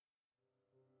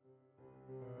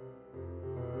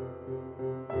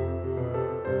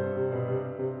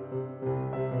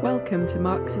Welcome to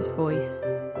Marxist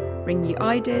Voice, bringing you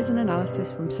ideas and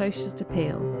analysis from Socialist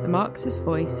Appeal, the Marxist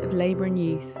voice of labour and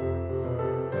youth.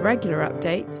 For regular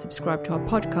updates, subscribe to our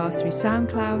podcast through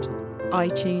SoundCloud,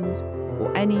 iTunes,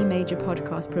 or any major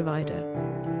podcast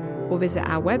provider. Or visit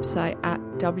our website at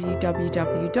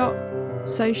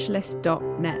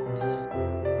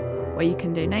www.socialist.net, where you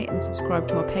can donate and subscribe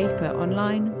to our paper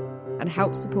online and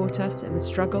help support us in the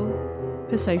struggle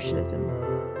for socialism.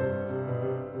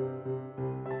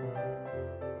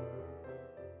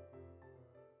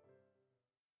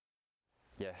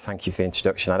 Yeah, thank you for the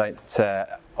introduction. I don't.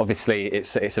 Obviously,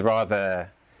 it's a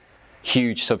rather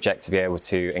huge subject to be able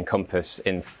to encompass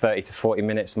in 30 to 40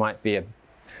 minutes. Might be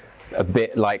a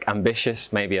bit like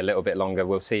ambitious, maybe a little bit longer.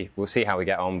 We'll see. We'll see how we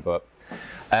get on. But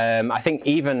I think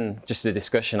even just the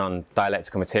discussion on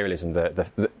dialectical materialism,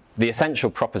 the essential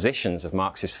propositions of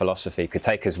Marxist philosophy could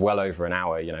take us well over an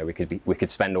hour. You know, we could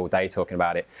spend all day talking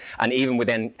about it. And even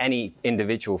within any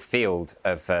individual field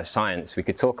of science, we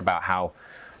could talk about how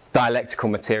dialectical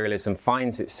materialism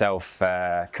finds itself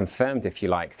confirmed, if you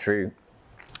like, through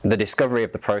the discovery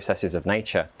of the processes of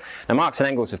nature. Now, Marx and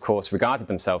Engels, of course, regarded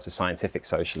themselves as scientific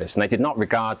socialists, and they did not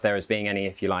regard there as being any,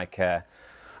 if you like,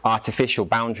 artificial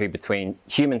boundary between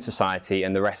human society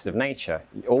and the rest of nature.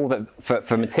 All that,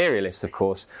 for materialists, of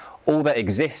course, all that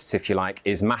exists, if you like,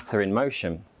 is matter in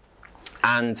motion.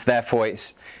 And therefore,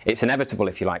 it's inevitable,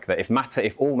 if you like, that if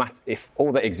all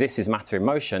that exists is matter in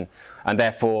motion, and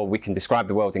therefore we can describe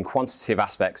the world in quantitative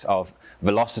aspects of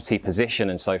velocity, position,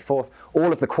 and so forth.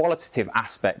 All of the qualitative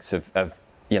aspects of the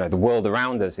world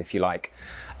around us, if you like,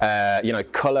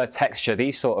 color, texture,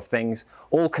 these sort of things,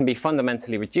 all can be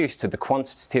fundamentally reduced to the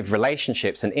quantitative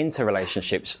relationships and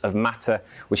interrelationships of matter,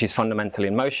 which is fundamentally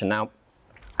in motion. Now,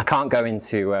 I can't go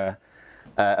into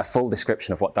a full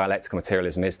description of what dialectical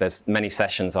materialism is. There's many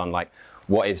sessions on like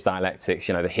what is dialectics,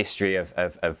 the history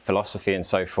of philosophy and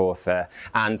so forth,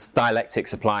 and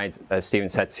dialectics applied, as Stephen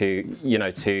said,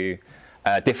 to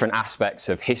different aspects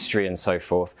of history and so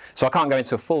forth. So I can't go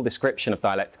into a full description of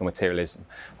dialectical materialism,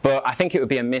 but I think it would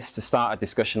be amiss to start a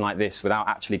discussion like this without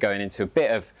actually going into a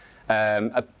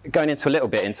little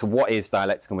bit into what is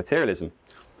dialectical materialism.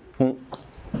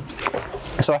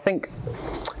 So I think,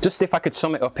 just if I could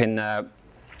sum it up in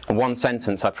one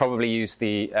sentence, I'd probably use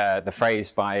the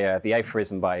phrase by the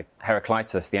aphorism by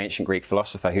Heraclitus, the ancient Greek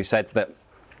philosopher, who said that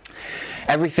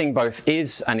everything both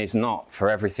is and is not, for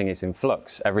everything is in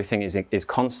flux. Everything is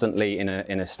constantly in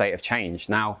a state of change.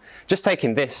 Now, just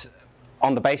taking this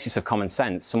on the basis of common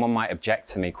sense, someone might object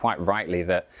to me quite rightly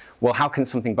that, well, how can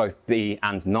something both be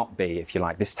and not be, if you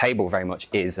like? This table very much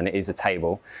is, and it is a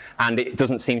table, and it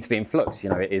doesn't seem to be in flux.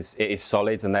 It is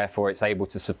solid, and therefore it's able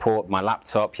to support my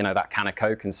laptop, that can of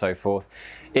Coke and so forth.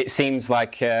 It seems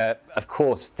like, of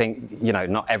course,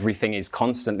 not everything is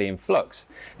constantly in flux.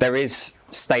 There is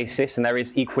stasis and there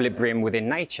is equilibrium within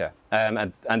nature,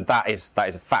 and that is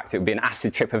a fact. It would be an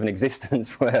acid trip of an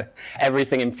existence where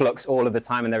everything in flux all of the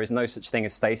time, and there is no such thing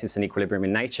as stasis and equilibrium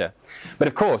in nature. But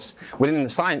of course, within the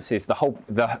sciences, the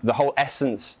whole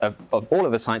essence of all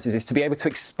of the sciences is to be able to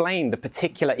explain the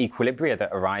particular equilibria that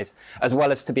arise, as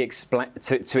well as to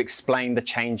explain the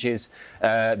changes,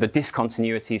 the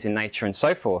discontinuities in nature, and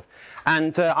so forth.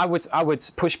 And I would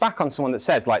push back on someone that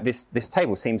says, like, this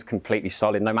table seems completely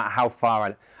solid. No matter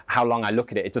how long I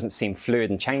look at it, it doesn't seem fluid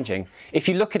and changing. If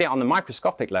you look at it on the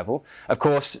microscopic level, of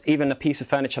course, even a piece of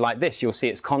furniture like this, you'll see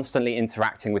it's constantly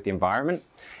interacting with the environment.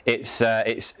 It's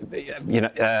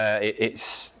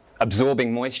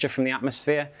absorbing moisture from the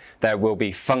atmosphere. There will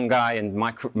be fungi and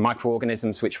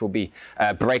microorganisms which will be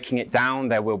breaking it down.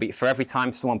 There will be, for every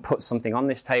time someone puts something on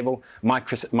this table,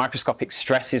 microscopic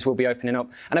stresses will be opening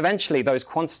up. And eventually those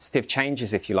quantitative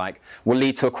changes, if you like, will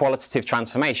lead to a qualitative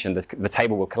transformation. The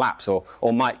table will collapse, or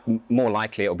more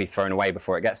likely it will be thrown away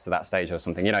before it gets to that stage or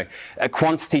something. A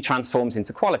quantity transforms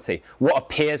into quality. What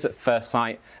appears at first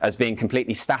sight as being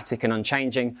completely static and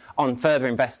unchanging, on further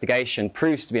investigation,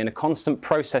 proves to be in a constant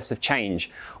process of change.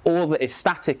 All that is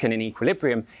static and in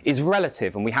equilibrium is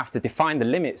relative, and we have to define the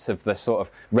limits of the sort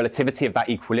of relativity of that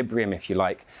equilibrium, if you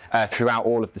like, throughout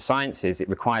all of the sciences. It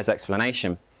requires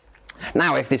explanation.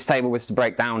 Now, if this table was to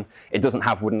break down, it doesn't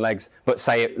have wooden legs, but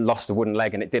say it lost a wooden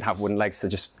leg and it did have wooden legs, so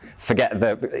just forget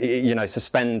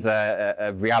suspend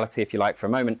reality, if you like, for a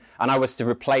moment, and I was to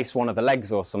replace one of the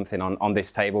legs or something on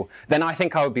this table, then I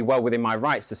think I would be well within my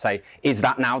rights to say, is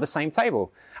that now the same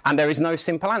table? And there is no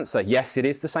simple answer. Yes, it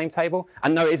is the same table,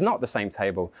 and no, it is not the same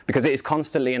table, because it is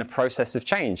constantly in a process of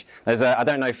change. I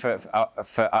don't know I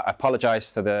apologise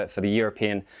for the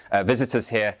European visitors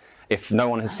here. If no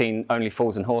one has seen Only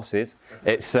Fools and Horses,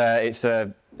 it's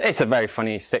a it's a very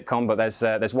funny sitcom, but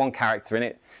there's one character in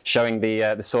it showing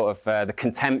the sort of the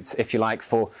contempt, if you like,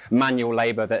 for manual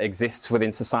labour that exists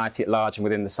within society at large and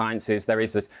within the sciences. There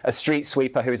is a street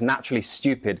sweeper who is naturally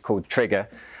stupid called Trigger,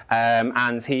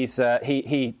 and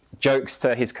he jokes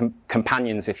to his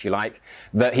companions, if you like,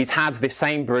 that he's had this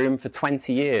same broom for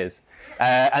 20 years.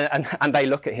 And they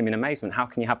look at him in amazement. How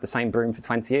can you have the same broom for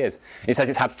 20 years? He says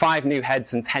it's had 5 new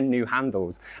heads and 10 new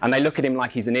handles. And they look at him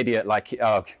like he's an idiot, like,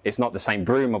 oh, it's not the same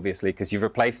broom, obviously, because you've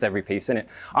replaced every piece in it.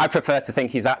 I prefer to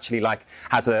think he's actually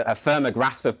has a firmer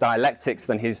grasp of dialectics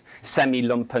than his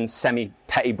semi-lumpen,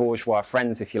 semi-petty bourgeois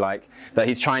friends, if you like, that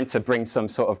he's trying to bring some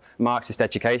sort of Marxist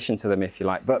education to them, if you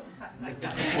like. But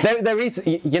there is,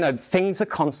 things are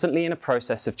constantly in a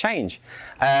process of change.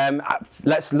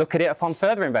 Let's look at it upon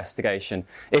further investigation.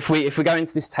 If we go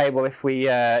into this table,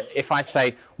 if I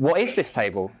say, what is this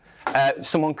table?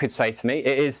 Someone could say to me,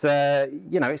 it is,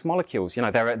 it's molecules. There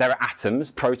are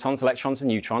atoms, protons, electrons, and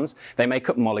neutrons. They make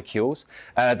up molecules.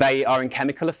 They are in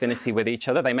chemical affinity with each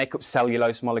other. They make up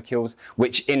cellulose molecules,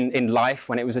 which in life,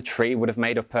 when it was a tree, would have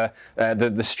made up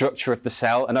the structure of the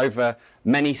cell. And over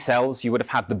many cells, you would have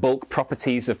had the bulk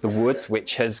properties of the wood,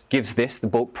 which gives this the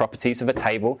bulk properties of a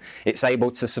table. It's able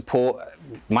to support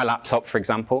my laptop, for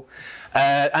example.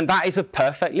 And that is a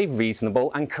perfectly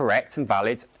reasonable and correct and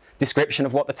valid description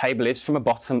of what the table is from a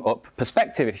bottom-up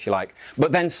perspective, if you like.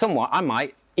 But then somewhat, I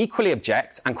might equally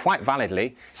object and quite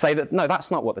validly say that, no,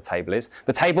 that's not what the table is.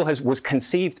 The table was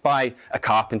conceived by a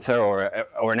carpenter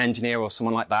or an engineer or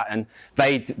someone like that, and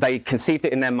they conceived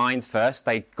it in their minds first.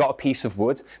 They got a piece of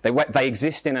wood. They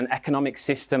exist in an economic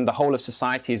system. The whole of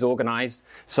society is organized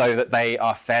so that they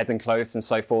are fed and clothed and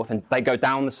so forth, and they go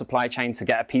down the supply chain to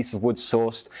get a piece of wood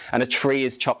sourced, and a tree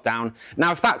is chopped down.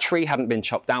 Now, if that tree hadn't been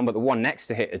chopped down, but the one next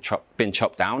to it had been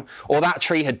chopped down, or that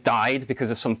tree had died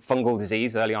because of some fungal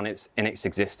disease early on in its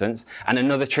existence, and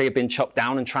another tree had been chopped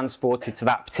down and transported to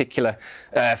that particular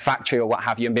factory or what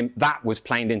have you, and that was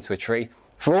planed into a tree.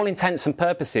 For all intents and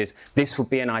purposes, this would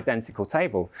be an identical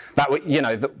table. That would,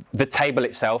 the table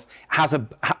itself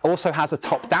also has a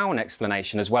top-down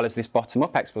explanation as well as this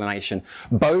bottom-up explanation.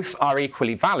 Both are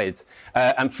equally valid.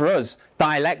 And for us,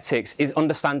 dialectics is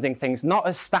understanding things not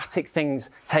as static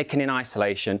things taken in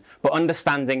isolation, but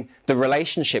understanding the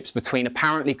relationships between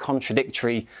apparently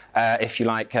contradictory, if you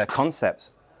like,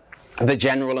 concepts, the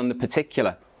general and the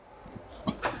particular,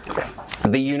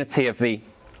 the unity of the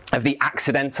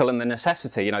accidental and the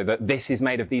necessity, that this is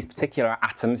made of these particular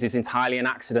atoms is entirely an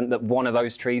accident, that one of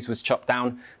those trees was chopped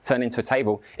down, turned into a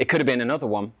table. It could have been another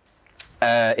one,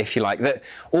 if you like. That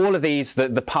all of these,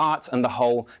 the part and the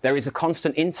whole, there is a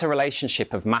constant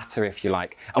interrelationship of matter, if you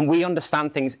like. And we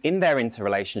understand things in their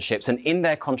interrelationships and in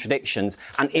their contradictions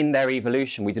and in their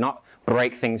evolution. We do not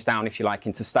break things down, if you like,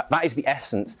 into that is the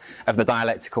essence of the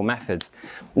dialectical method.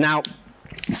 Now,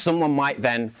 someone might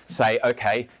then say,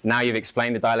 okay, now you've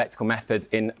explained the dialectical method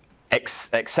in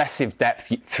excessive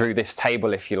depth through this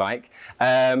table, if you like.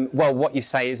 Well, what you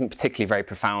say isn't particularly very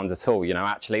profound at all.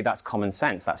 Actually, that's common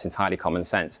sense. That's entirely common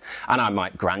sense. And I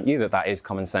might grant you that is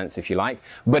common sense, if you like.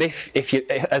 But if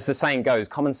as the saying goes,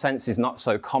 common sense is not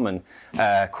so common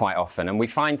quite often. And we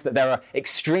find that there are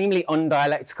extremely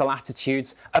undialectical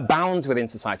attitudes abound within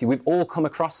society. We've all come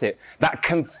across it. That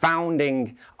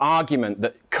confounding argument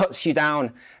that cuts you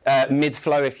down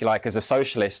mid-flow, if you like, as a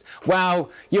socialist.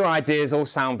 Well, your ideas all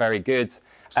sound very good,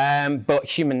 but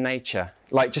human nature,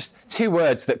 like just 2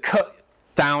 words that cut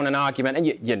down an argument, and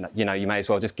you may as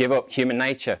well just give up human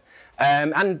nature.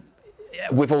 And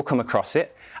we've all come across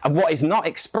it. And what is not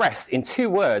expressed in 2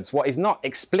 words, what is not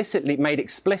explicitly made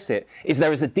explicit, is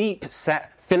there is a deep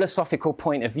set philosophical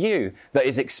point of view that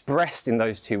is expressed in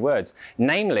those 2 words.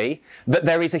 Namely, that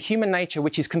there is a human nature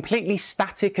which is completely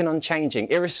static and unchanging,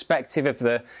 irrespective of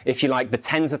the, if you like, the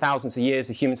tens of thousands of years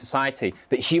of human society.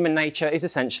 That human nature is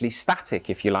essentially static,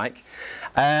 if you like.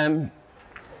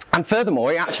 And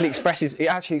furthermore, it actually expresses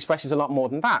a lot more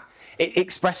than that. It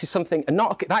expresses something,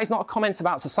 that is not a comment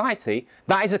about society,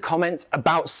 that is a comment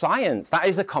about science, that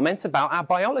is a comment about our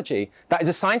biology, that is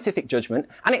a scientific judgment,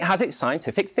 and it has its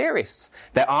scientific theorists.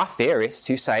 There are theorists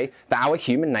who say that our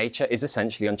human nature is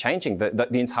essentially unchanging, that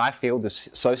the entire field of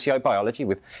sociobiology,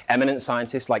 with eminent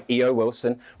scientists like E.O.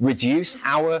 Wilson, reduce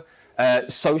our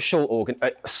social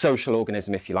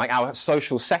organism, if you like, our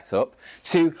social setup,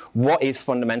 to what is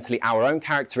fundamentally our own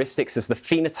characteristics as the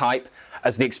phenotype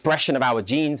as the expression of our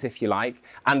genes, if you like,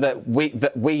 and that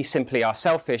we simply are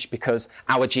selfish because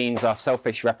our genes are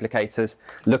selfish replicators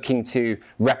looking to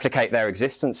replicate their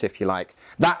existence, if you like.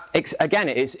 That, again,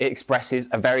 it expresses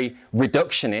a very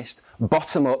reductionist,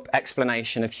 bottom-up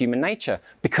explanation of human nature,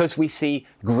 because we see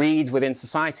greed within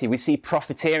society, we see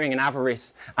profiteering and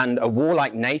avarice and a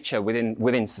warlike nature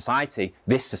within society,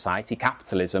 this society,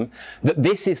 capitalism, that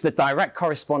this is the direct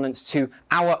correspondence to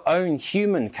our own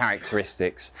human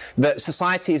characteristics, that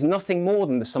society is nothing more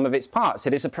than the sum of its parts.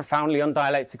 It is a profoundly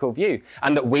undialectical view,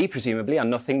 and that we presumably are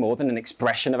nothing more than an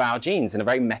expression of our genes in a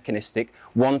very mechanistic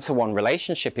one-to-one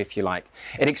relationship, if you like.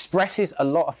 It expresses a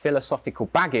lot of philosophical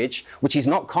baggage, which is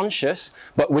not conscious,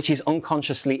 but which is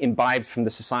unconsciously imbibed from the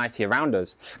society around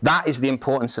us. That is the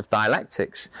importance of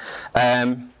dialectics.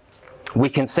 We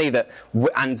can see that,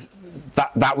 and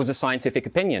that was a scientific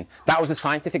opinion. That was a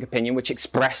scientific opinion which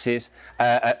expresses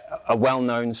a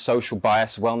well-known social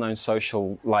bias, well-known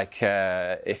social,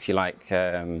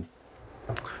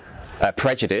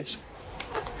 prejudice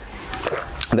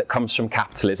that comes from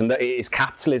capitalism. That it is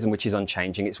capitalism which is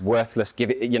unchanging. It's worthless.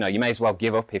 You may as well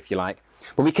give up, if you like.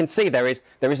 But we can see there is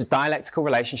a dialectical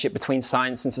relationship between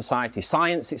science and society.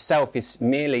 Science itself is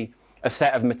merely a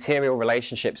set of material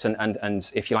relationships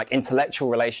and, if you like, intellectual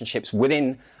relationships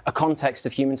within a context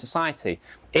of human society.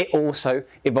 It also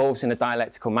evolves in a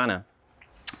dialectical manner.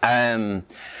 And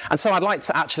so I'd like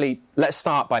to let's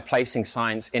start by placing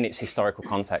science in its historical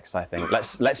context, I think.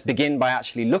 Let's begin by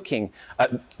actually looking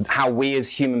at how we as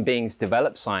human beings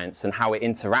develop science and how it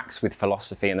interacts with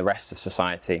philosophy and the rest of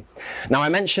society. Now, I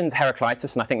mentioned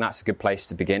Heraclitus, and I think that's a good place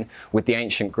to begin, with the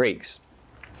ancient Greeks.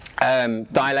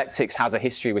 Dialectics has a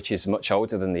history which is much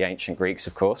older than the ancient Greeks,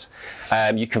 of course.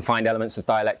 You can find elements of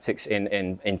dialectics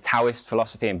in Taoist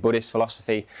philosophy and Buddhist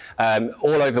philosophy.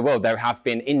 All over the world, there have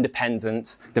been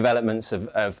independent developments of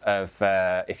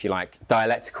if you like,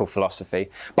 dialectical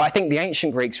philosophy. But I think the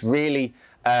ancient Greeks really,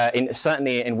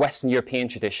 certainly in Western European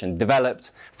tradition,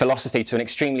 developed philosophy to an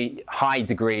extremely high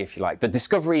degree, if you like. The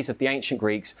discoveries of the ancient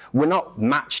Greeks were not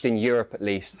matched in Europe, at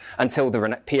least, until the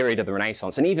period of the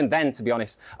Renaissance. And even then, to be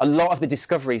honest, a lot of the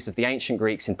discoveries of the ancient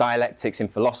Greeks in dialectics, in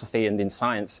philosophy and in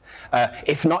science,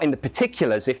 if not in the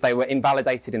particulars, if they were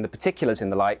invalidated in the particulars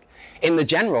and the like, in the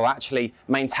general actually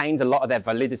maintained a lot of their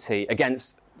validity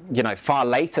against, far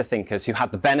later thinkers who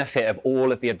had the benefit of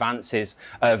all of the advances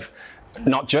of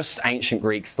not just ancient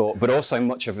Greek thought, but also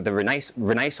much of the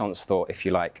Renaissance thought, if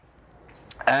you like.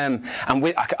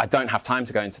 I don't have time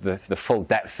to go into the full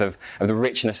depth of the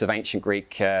richness of ancient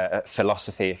Greek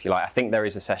philosophy, if you like. I think there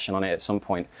is a session on it at some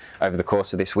point over the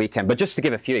course of this weekend. But just to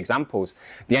give a few examples,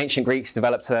 the ancient Greeks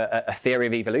developed a theory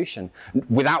of evolution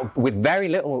with very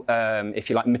little, if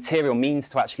you like, material means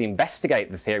to actually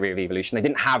investigate the theory of evolution. They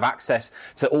didn't have access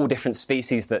to all different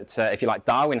species that, if you like,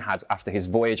 Darwin had after his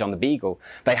voyage on the Beagle.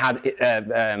 They had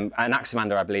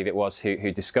Anaximander, I believe it was,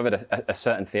 who discovered a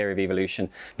certain theory of evolution,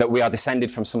 that we are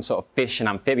descended from some sort of fish and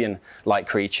amphibian-like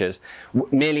creatures,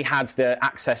 merely had the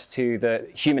access to the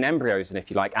human embryos, and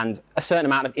if you like, and a certain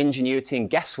amount of ingenuity and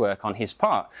guesswork on his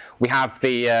part. We have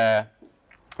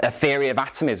a theory of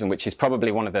atomism, which is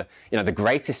probably one of the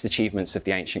greatest achievements of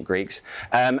the ancient Greeks.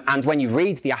 And when you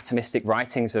read the atomistic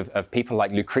writings of people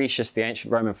like Lucretius, the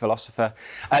ancient Roman philosopher,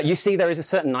 you see there is a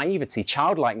certain naivety,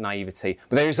 childlike naivety,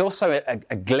 but there is also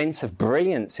a glint of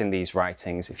brilliance in these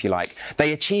writings, if you like.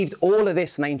 They achieved all of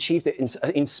this, and they achieved it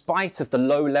in spite of the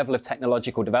low level of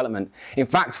technological development. In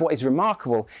fact, what is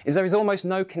remarkable is there is almost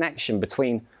no connection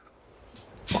between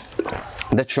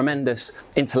the tremendous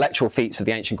intellectual feats of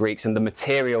the ancient Greeks and the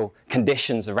material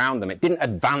conditions around them. It didn't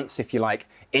advance, if you like,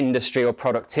 industry or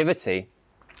productivity.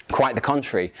 Quite the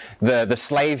contrary. The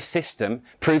slave system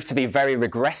proved to be very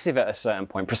regressive at a certain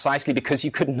point, precisely because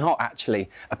you could not actually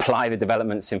apply the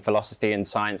developments in philosophy and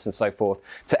science and so forth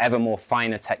to ever more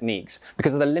finer techniques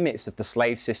because of the limits of the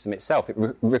slave system itself. It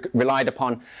relied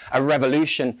upon a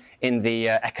revolution in the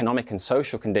economic and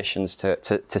social conditions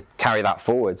to carry that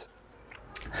forward.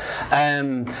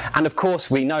 And of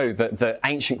course, we know that the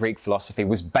ancient Greek philosophy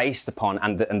was based upon,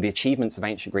 and the achievements of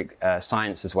ancient Greek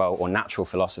science as well, or natural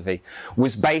philosophy,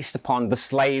 was based upon the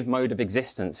slave mode of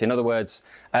existence. In other words,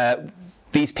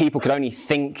 these people could only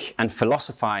think and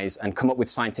philosophize and come up with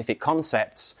scientific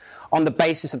concepts on the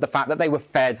basis of the fact that they were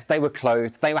fed, they were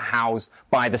clothed, they were housed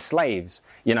by the slaves.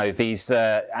 These,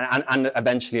 and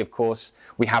eventually, of course,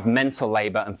 we have mental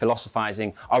labor and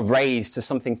philosophizing are raised to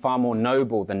something far more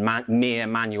noble than mere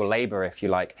manual labor, if you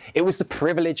like. It was the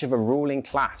privilege of a ruling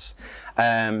class.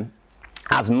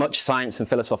 As much science and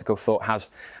philosophical thought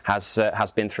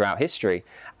has been throughout history.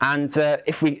 And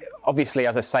if we, obviously,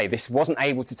 as I say, this wasn't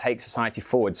able to take society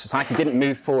forward. Society didn't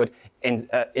move forward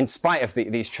in spite of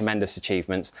these tremendous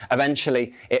achievements,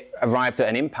 eventually it arrived at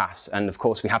an impasse. And of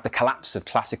course, we have the collapse of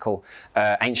classical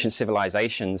ancient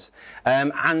civilizations.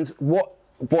 And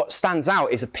what stands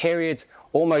out is a period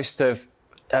almost of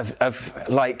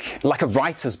like a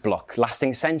writer's block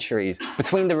lasting centuries.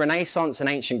 Between the Renaissance and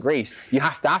ancient Greece, you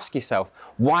have to ask yourself,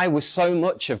 why was so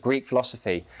much of Greek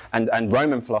philosophy and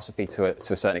Roman philosophy to a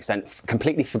certain extent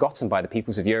completely forgotten by the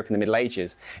peoples of Europe in the Middle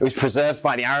Ages? It was preserved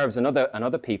by the Arabs and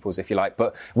other peoples, if you like,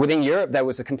 but within Europe there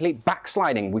was a complete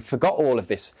backsliding. We forgot all of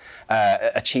this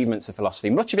achievements of philosophy.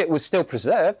 Much of it was still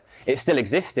preserved. It still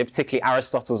existed, particularly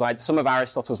some of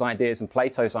Aristotle's ideas and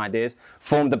Plato's ideas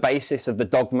formed the basis of the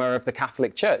dogma of the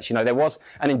Catholic Church. You know, there was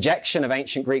an injection of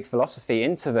ancient Greek philosophy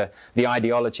into the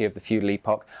ideology of the feudal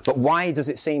epoch. But why does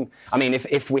it seem, I mean,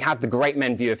 if we had the great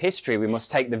men view of history, we must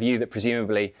take the view that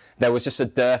presumably there was just a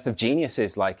dearth of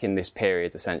geniuses like in this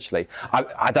period, essentially.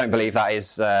 I don't believe that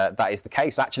is the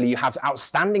case. Actually, you have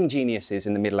outstanding geniuses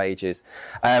in the Middle Ages.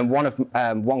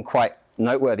 One quite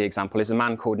noteworthy example is a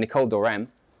man called Nicole Dorem,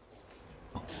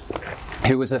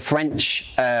 who was a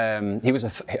French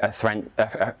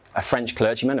French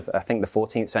clergyman of, I think, the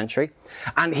 14th century,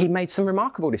 and he made some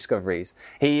remarkable discoveries.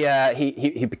 He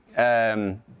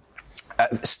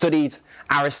studied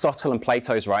Aristotle and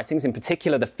Plato's writings, in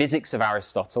particular the physics of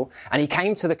Aristotle, and he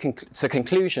came to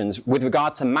conclusions with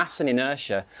regard to mass and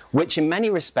inertia, which in many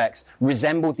respects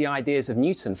resembled the ideas of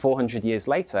Newton 400 years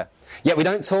later. Yet we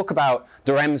don't talk about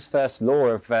Dorem's first law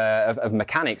of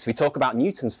mechanics, we talk about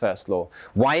Newton's first law.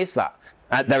 Why is that?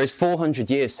 There is 400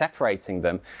 years separating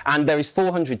them, and there is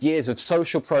 400 years of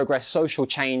social progress, social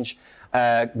change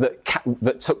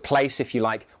that took place, if you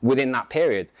like, within that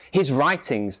period. His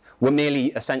writings were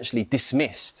merely essentially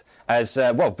dismissed as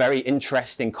very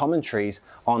interesting commentaries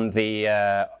on the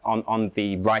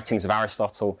writings of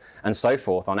Aristotle and so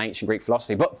forth, on ancient Greek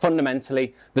philosophy. But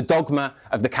fundamentally, the dogma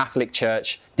of the Catholic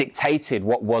Church dictated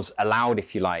what was allowed,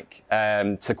 if you like.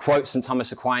 To quote St.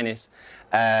 Thomas Aquinas,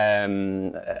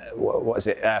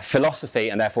 philosophy,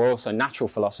 and therefore also natural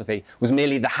philosophy, was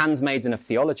merely the handmaiden of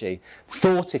theology.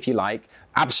 Thought, if you like,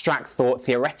 abstract thought,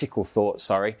 theoretical thought,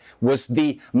 was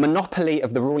the monopoly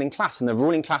of the ruling class, and the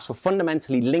ruling class were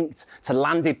fundamentally linked to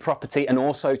landed property and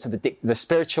also to the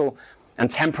spiritual and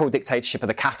temporal dictatorship of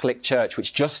the Catholic Church,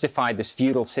 which justified this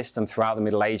feudal system throughout the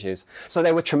Middle Ages. So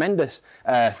they were tremendous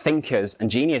thinkers and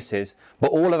geniuses,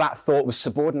 but all of that thought was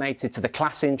subordinated to the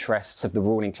class interests of the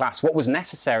ruling class. What was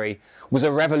necessary was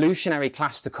a revolutionary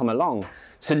class to come along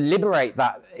to liberate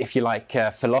that, if you like,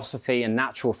 philosophy and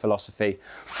natural philosophy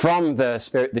from the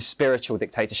spiritual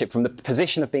dictatorship, from the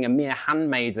position of being a mere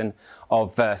handmaiden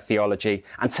of theology,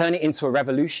 and turn it into a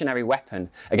revolutionary weapon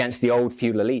against the old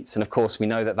feudal elites. And of course, we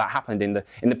know that happened in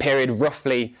the period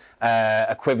roughly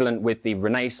equivalent with the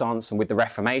Renaissance and with the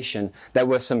Reformation. There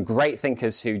were some great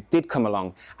thinkers who did come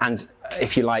along and,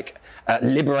 if you like,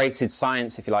 liberated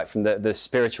science, if you like, from the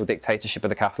spiritual dictatorship of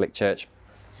the Catholic Church.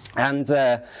 And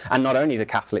not only the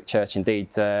Catholic Church, indeed,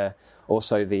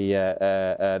 also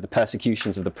the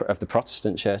persecutions of the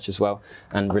Protestant Church as well,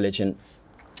 and religion.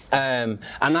 And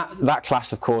that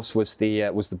class, of course, was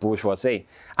the bourgeoisie.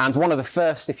 And one of the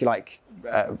first, if you like,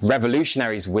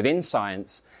 revolutionaries within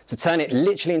science to turn it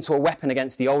literally into a weapon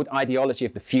against the old ideology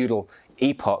of the feudal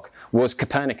epoch was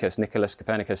Copernicus, Nicholas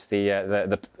Copernicus,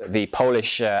 the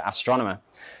Polish astronomer,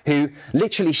 who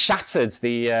literally shattered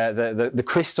the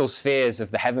crystal spheres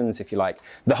of the heavens, if you like.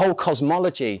 The whole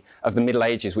cosmology of the Middle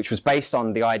Ages, which was based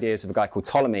on the ideas of a guy called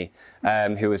Ptolemy,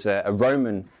 who was a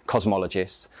Roman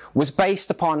cosmologist, was based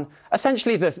upon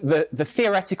essentially the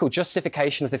theoretical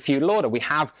justification of the feudal order. We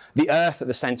have the earth at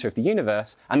the center of the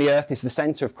universe, and the earth is the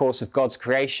center, of course, of God's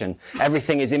creation.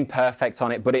 Everything is imperfect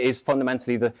on it, but it is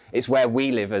fundamentally it's where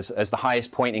we live as the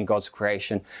highest point in God's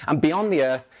creation. And beyond the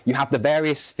earth, you have the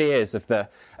various spheres of the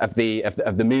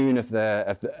moon, of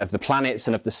the planets,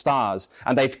 and of the stars.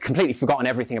 And they've completely forgotten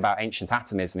everything about ancient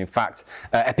atomism. In fact,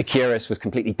 Epicurus was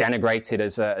completely denigrated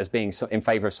as being in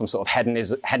favor of some sort of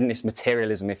hedonist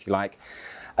materialism, if you like.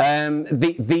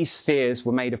 These spheres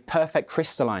were made of perfect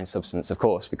crystalline substance, of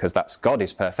course, because God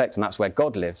is perfect and that's where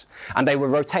God lives. And they were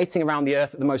rotating around the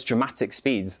earth at the most dramatic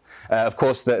speeds. Of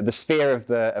course, the sphere of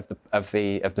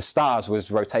the stars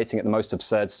was rotating at the most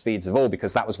absurd speeds of all,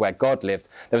 because that was where God lived.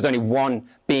 There was only one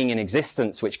being in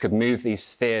existence which could move these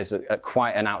spheres at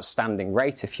quite an outstanding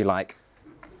rate, if you like.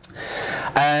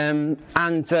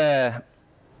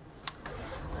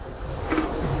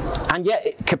 And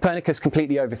yet Copernicus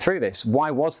completely overthrew this.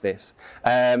 Why was this?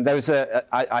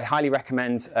 I highly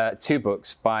recommend two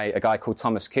books by a guy called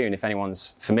Thomas Kuhn, if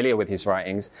anyone's familiar with his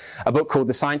writings. A book called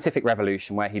The Scientific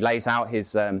Revolution, where he lays out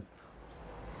his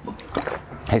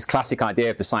his classic idea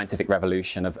of the scientific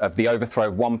revolution, of the overthrow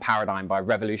of one paradigm by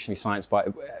revolutionary science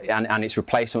and its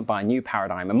replacement by a new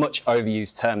paradigm, a much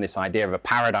overused term, this idea of a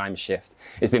paradigm shift,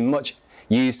 has been much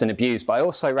used and abused. But I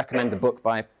also recommend a book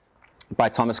by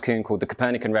Thomas Kuhn called The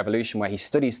Copernican Revolution, where he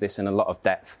studies this in a lot of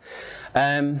depth.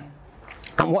 And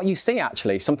what you see,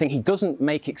 actually, something he doesn't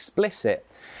make explicit,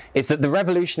 is that the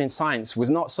revolution in science was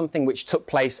not something which took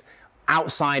place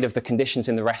outside of the conditions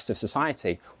in the rest of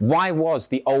society. Why was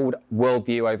the old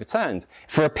worldview overturned?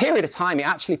 For a period of time, it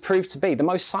actually proved to be the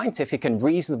most scientific and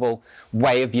reasonable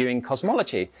way of viewing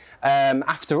cosmology.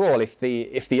 After all, if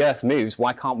the Earth moves,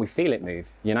 why can't we feel it move?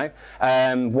 You know,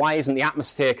 why isn't the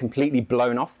atmosphere completely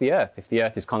blown off the Earth if the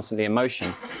Earth is constantly in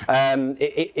motion?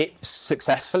 It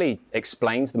successfully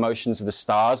explains the motions of the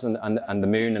stars and the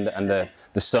moon and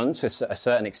the sun to a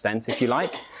certain extent, if you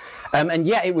like. And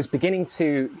yet it was beginning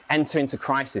to enter into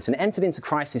crisis, and entered into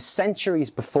crisis centuries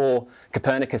before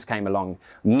Copernicus came along.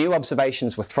 New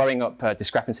observations were throwing up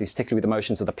discrepancies, particularly with the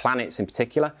motions of the planets in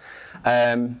particular.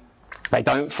 They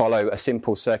don't follow a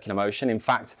simple circular motion. In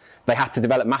fact, they had to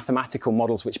develop mathematical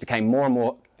models which became more and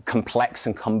more complex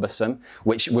and cumbersome,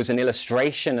 which was an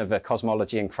illustration of a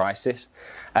cosmology in crisis.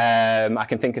 I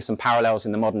can think of some parallels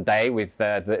in the modern day with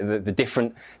the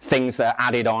different things that are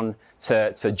added on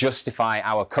to justify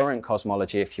our current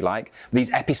cosmology, if you like.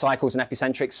 These epicycles and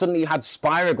epicentrics, suddenly you had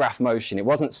spirograph motion. It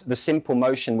wasn't the simple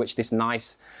motion which this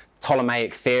nice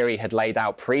Ptolemaic theory had laid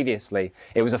out previously.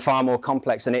 It was a far more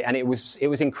complex, and it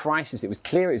was in crisis. It was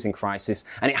clear it was in crisis,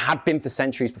 and it had been for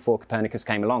centuries before Copernicus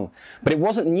came along. But it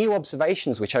wasn't new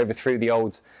observations which overthrew the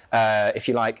old, if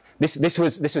you like. This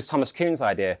was Thomas Kuhn's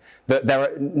idea,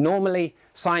 that normally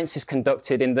science is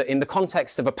conducted in the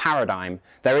context of a paradigm.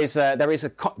 There is a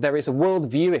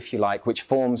worldview, if you like, which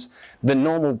forms the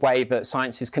normal way that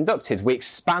science is conducted. We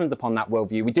expand upon that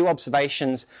worldview. We do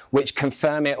observations which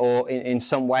confirm it, or in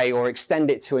some way, or extend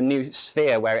it to a new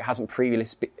sphere where it hasn't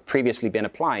previously been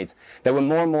applied. There were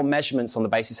more and more measurements on the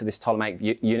basis of this Ptolemaic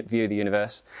view of the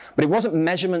universe, but it wasn't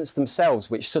measurements themselves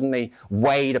which suddenly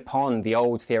weighed upon the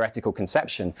old theoretical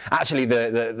conception. Actually,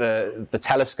 the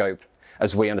telescope,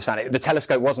 as we understand it, the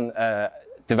telescope wasn't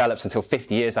developed until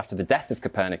 50 years after the death of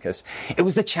Copernicus. It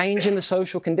was the change in the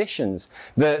social conditions.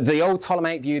 The old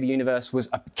Ptolemaic view of the universe was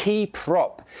a key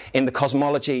prop in the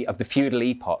cosmology of the feudal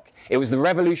epoch. It was the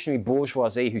revolutionary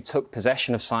bourgeoisie who took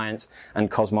possession of science and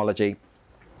cosmology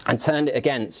and turned it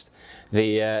against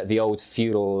the old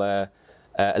feudal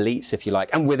elites, if you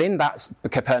like. And within that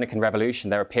Copernican revolution,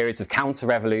 there are periods of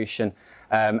counter-revolution,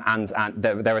 and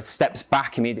there are steps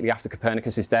back immediately after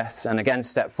Copernicus's death, and again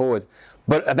step forward.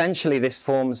 But eventually this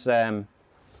forms,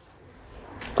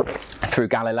 through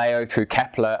Galileo, through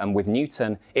Kepler, and with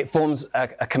Newton, it forms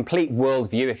a complete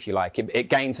worldview, if you like. It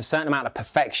gains a certain amount of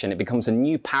perfection. It becomes a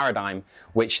new paradigm,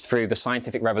 which through the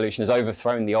scientific revolution has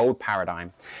overthrown the old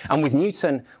paradigm. And with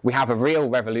Newton, we have a real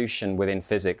revolution within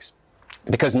physics,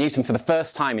 because Newton, for the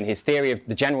first time in his theory of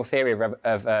the general theory of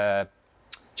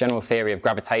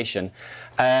gravitation,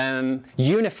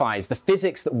 unifies the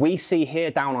physics that we see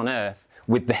here down on Earth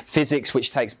with the physics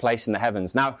which takes place in the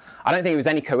heavens. Now, I don't think it was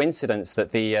any coincidence that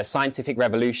the scientific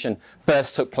revolution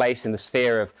first took place in the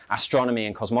sphere of astronomy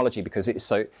and cosmology, because it's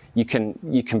so you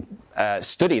can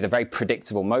study the very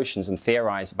predictable motions and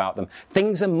theorize about them.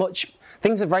 Things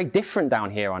are very different down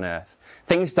here on Earth.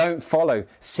 Things don't follow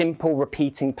simple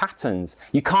repeating patterns.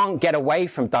 You can't get away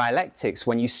from dialectics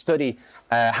when you study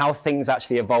how things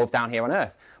actually evolve down here on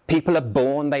Earth. People are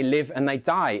born, they live, and they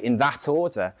die in that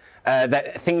order.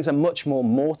 Things are much more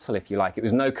mortal, if you like. It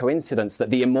was no coincidence that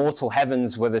the immortal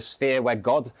heavens were the sphere where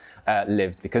God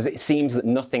lived, because it seems that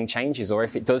nothing changes, or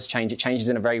if it does change, it changes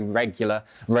in a very regular,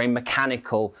 very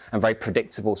mechanical, and very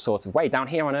predictable sort of way. Down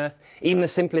here on Earth, even the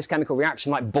simplest chemical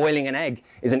reaction, like boiling an egg,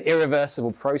 is an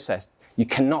irreversible process. You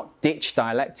cannot ditch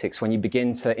dialectics when you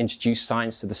begin to introduce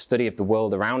science to the study of the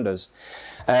world around us.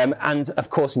 And of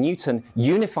course, Newton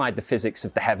unified the physics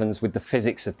of the heavens with the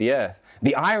physics of the earth.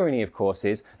 The irony, of course,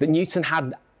 is that Newton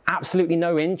had absolutely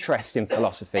no interest in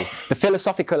philosophy. The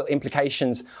philosophical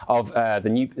implications of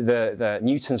the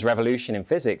Newton's revolution in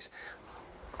physics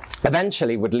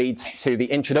eventually would lead to the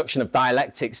introduction of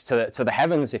dialectics to the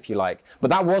heavens, if you like.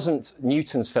 But that wasn't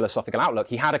Newton's philosophical outlook.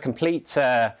 He had a complete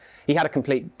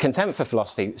contempt for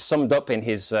philosophy, summed up in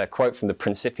his quote from the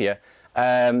Principia,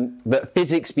 that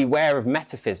physics beware of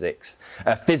metaphysics,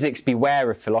 physics beware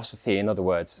of philosophy, in other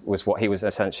words, was what he was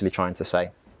essentially trying to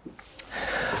say.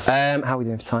 How are we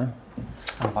doing for time?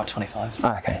 About 25.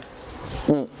 Okay.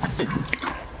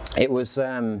 It was...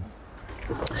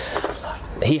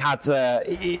 he had,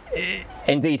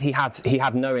 indeed, he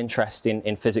had no interest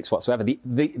in physics whatsoever.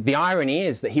 The irony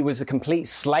is that he was a complete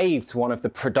slave to one of the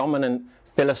predominant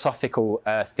philosophical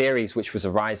theories which was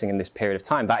arising in this period of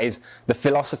time. That is the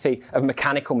philosophy of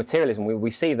mechanical materialism.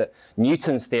 We see that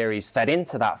Newton's theories fed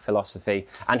into that philosophy,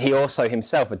 and he also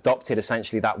himself adopted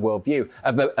essentially that worldview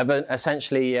of an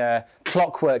essentially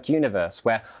clockwork universe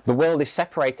where the world is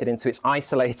separated into its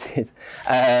isolated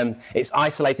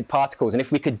particles. And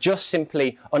if we could just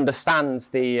simply understand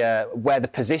where the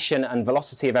position and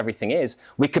velocity of everything is,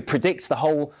 we could predict the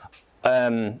whole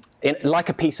like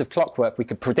a piece of clockwork, we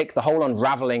could predict the whole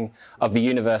unraveling of the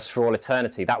universe for all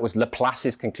eternity. That was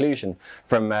Laplace's conclusion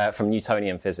from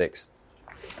Newtonian physics.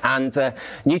 And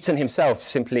Newton himself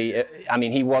simply,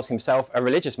 he was himself a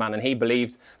religious man, and he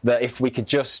believed that if we could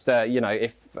just, all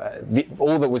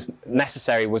that was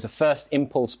necessary was a first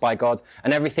impulse by God,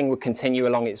 and everything would continue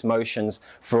along its motions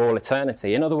for all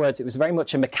eternity. In other words, it was very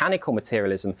much a mechanical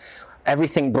materialism.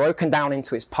 Everything broken down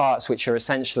into its parts, which are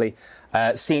essentially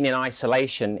seen in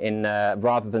isolation,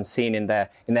 rather than seen in their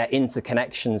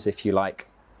interconnections, if you like,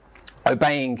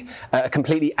 obeying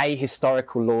completely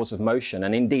ahistorical laws of motion.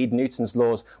 And indeed, Newton's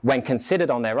laws, when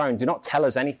considered on their own, do not tell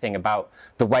us anything about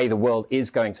the way the world is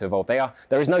going to evolve. There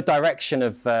is no direction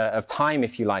of time,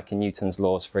 if you like, in Newton's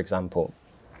laws, for example.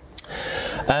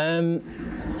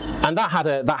 And that had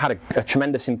a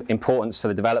tremendous importance for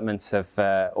the development of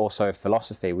also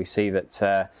philosophy. We see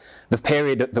that the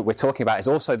period that we're talking about is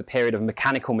also the period of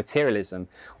mechanical materialism,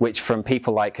 which from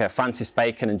people like Francis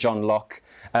Bacon and John Locke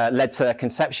led to a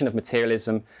conception of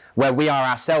materialism where we are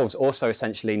ourselves also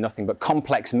essentially nothing but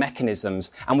complex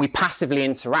mechanisms, and we passively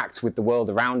interact with the world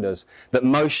around us. That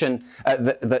motion,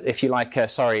 that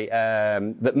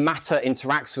matter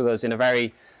interacts with us in a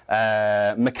very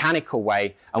mechanical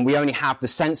way, and we only have the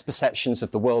sense perceptions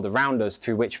of the world around us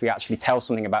through which we actually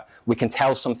we can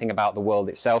tell something about the world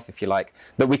itself, if you like,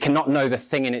 that we cannot know the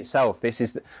thing in itself. This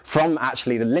is from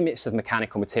actually the limits of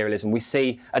mechanical materialism. We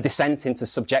see a descent into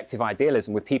subjective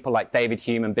idealism with people like David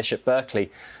Hume and Bishop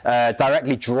Berkeley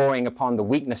directly drawing upon the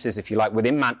weaknesses, if you like,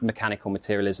 within mechanical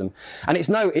materialism. And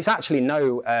it's actually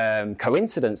no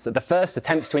coincidence that the first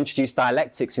attempts to introduce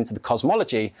dialectics into the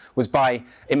cosmology was by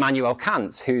Immanuel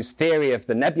Kant, whose theory of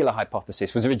the nebula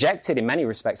hypothesis was rejected in many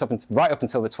respects right up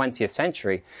until the 20th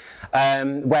century,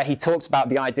 where he talked about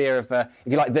the idea of, if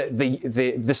you like,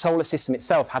 the solar system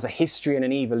itself has a history and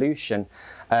an evolution.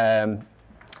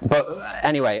 But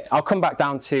anyway, I'll come back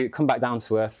down to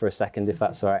earth for a second, if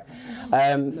that's all right.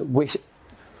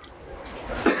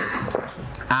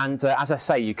 As I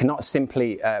say, you cannot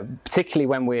simply, particularly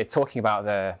when we're talking about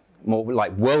the more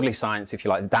like worldly science, if you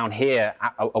like, down here,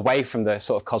 away from the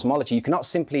sort of cosmology, you cannot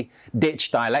simply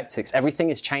ditch dialectics. Everything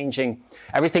is changing.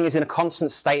 Everything is in a constant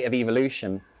state of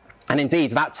evolution. And indeed,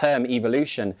 that term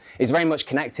evolution is very much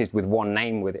connected with one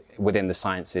name within the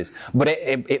sciences. But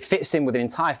it fits in with an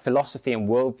entire philosophy and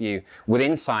worldview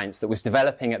within science that was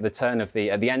developing at the end of the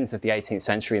 18th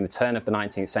century and the turn of the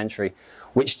 19th century,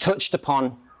 which touched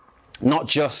upon not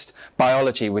just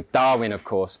biology with Darwin, of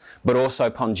course, but also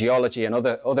upon geology and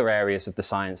other areas of the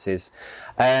sciences.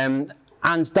 And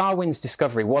Darwin's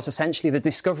discovery was essentially the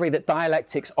discovery that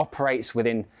dialectics operates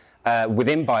within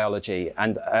biology.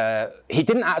 And he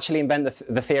didn't actually invent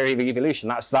the theory of evolution.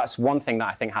 That's one thing that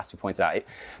I think has to be pointed out.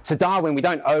 To Darwin, we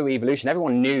don't owe evolution.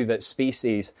 Everyone knew that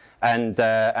species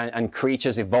and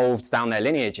creatures evolved down their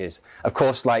lineages. Of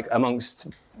course, like amongst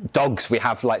dogs, we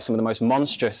have like some of the most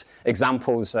monstrous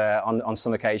examples on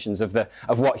some occasions of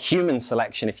what human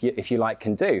selection, if you like,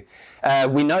 can do.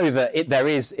 We know that there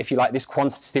is, if you like, this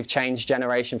quantitative change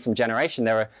generation from generation.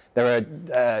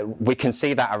 We can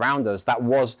see that around us. That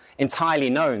was entirely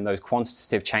known, those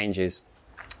quantitative changes.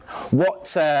 What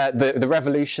the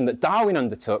revolution that Darwin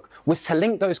undertook was to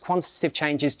link those quantitative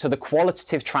changes to the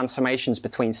qualitative transformations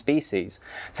between species,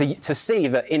 to see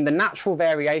that in the natural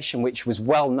variation, which was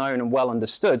well known and well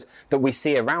understood, that we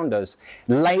see around us,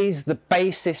 lays the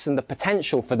basis and the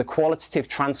potential for the qualitative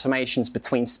transformations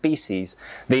between species,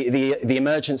 the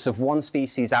emergence of one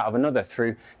species out of another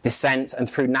through descent and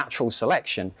through natural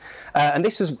selection. And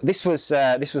this was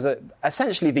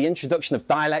essentially the introduction of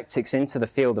dialectics into the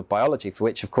field of biology, for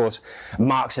which, of course,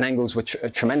 Marx and Engels were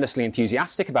tremendously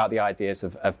enthusiastic about the ideas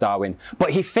of Darwin,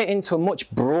 but he fit into a much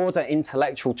broader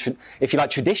intellectual, if you like,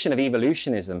 tradition of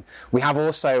evolutionism. We have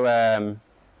also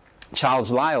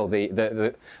Charles Lyell,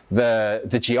 the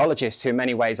geologist, who in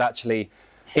many ways actually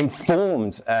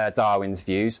informed Darwin's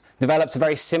views, developed a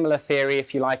very similar theory,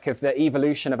 if you like, of the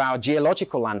evolution of our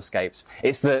geological landscapes.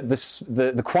 It's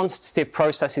the quantitative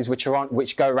processes which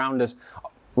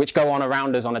go on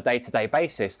around us on a day-to-day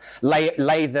basis, lay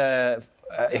the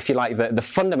if you like, the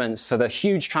fundaments for the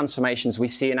huge transformations we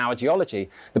see in our geology.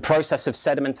 The process of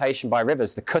sedimentation by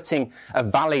rivers, the cutting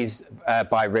of valleys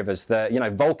by rivers, the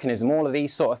volcanism, all of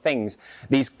these sort of things.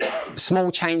 These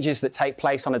small changes that take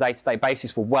place on a day-to-day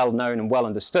basis were well known and well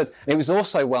understood. And it was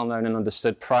also well known and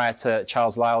understood prior to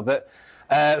Charles Lyell that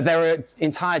there are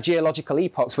entire geological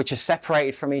epochs which are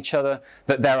separated from each other,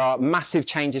 that there are massive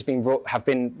changes wrought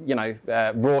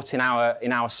in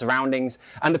our surroundings.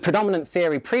 And the predominant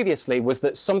theory previously was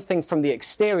that something from the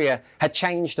exterior had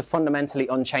changed a fundamentally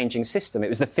unchanging system. It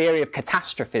was the theory of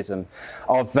catastrophism,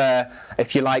 of,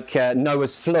 if you like,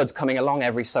 Noah's flood coming along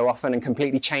every so often and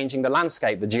completely changing the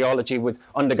landscape. The geology would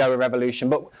undergo a revolution,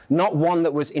 but not one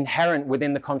that was inherent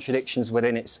within the contradictions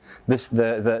within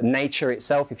the nature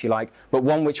itself, if you like, but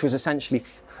one which was essentially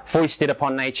foisted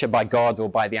upon nature by God or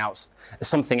by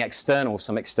something external,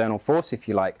 some external force, if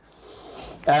you like.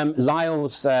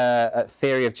 Lyell's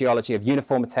theory of geology, of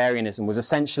uniformitarianism, was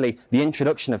essentially the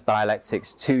introduction of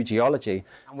dialectics to geology.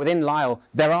 And within Lyell,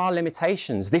 there are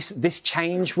limitations. This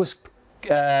change was,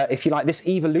 if you like, this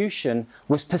evolution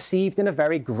was perceived in a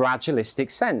very gradualistic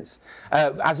sense.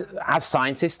 As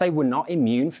scientists, they were not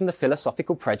immune from the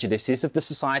philosophical prejudices of the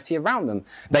society around them.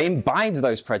 They imbibed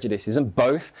those prejudices, and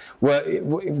both were,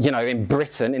 in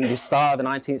Britain, in the start of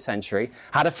the 19th century,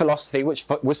 had a philosophy which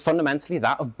was fundamentally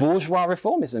that of bourgeois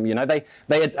reformism.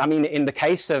 They had, in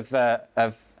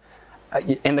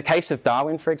the case of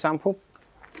Darwin, for example,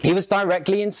 he was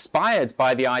directly inspired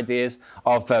by the ideas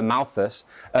of Malthus,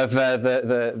 of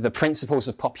the principles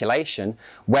of population,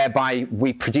 whereby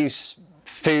we produce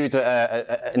food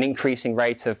at an increasing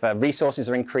rate of resources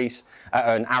are increased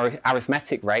at an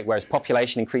arithmetic rate, whereas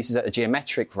population increases at a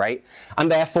geometric rate.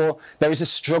 And therefore, there is a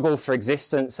struggle for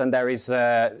existence, and there is,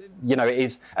 it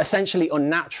is essentially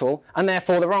unnatural, and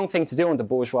therefore the wrong thing to do under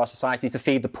bourgeois society to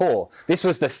feed the poor. This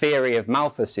was the theory of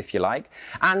Malthus, if you like.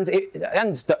 And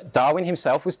Darwin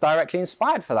himself was directly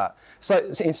inspired by that.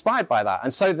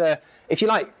 And so the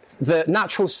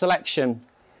natural selection,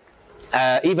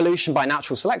 evolution by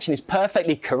natural selection, is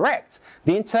perfectly correct.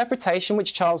 The interpretation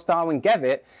which Charles Darwin gave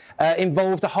it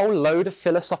involved a whole load of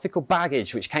philosophical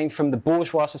baggage which came from the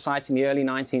bourgeois society in the early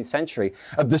 19th century,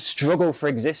 of the struggle for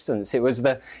existence. It was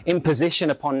the imposition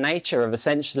upon nature of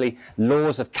essentially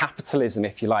laws of capitalism,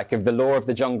 if you like, of the law of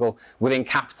the jungle within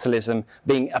capitalism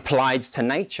being applied to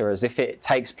nature as if it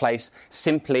takes place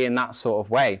simply in that sort of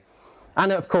way.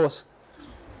 And of course,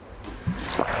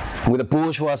 with a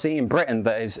bourgeoisie in Britain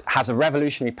that has a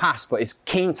revolutionary past but is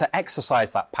keen to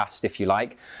exercise that past, if you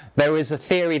like, there is a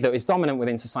theory that is dominant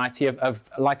within society of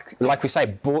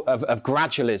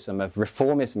gradualism, of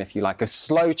reformism, if you like, of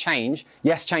slow change.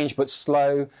 Yes, change, but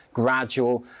slow,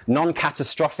 gradual,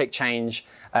 non-catastrophic change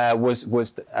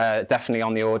was definitely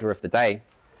on the order of the day.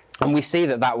 And we see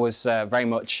that was very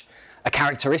much a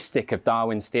characteristic of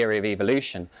Darwin's theory of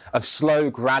evolution, of slow,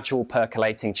 gradual,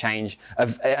 percolating change.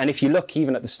 And if you look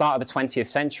even at the start of the 20th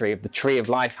century, of the tree of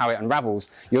life, how it unravels,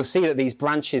 you'll see that these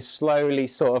branches slowly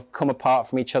sort of come apart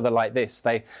from each other like this.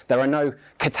 There are no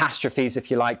catastrophes, if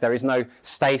you like. There is no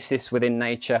stasis within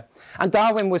nature. And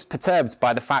Darwin was perturbed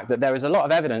by the fact that there is a lot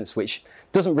of evidence which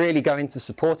doesn't really go into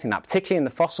supporting that, particularly in the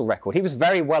fossil record. He was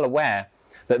very well aware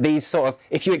that these sort of,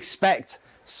 if you expect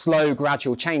slow,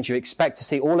 gradual change, you expect to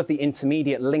see all of the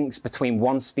intermediate links between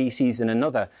one species and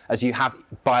another as you have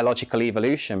biological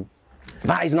evolution.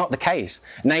 That is not the case.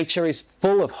 Nature is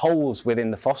full of holes within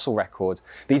the fossil record.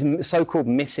 These so-called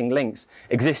missing links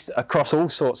exist across all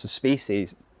sorts of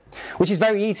species, which is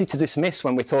very easy to dismiss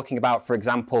when we're talking about, for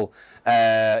example,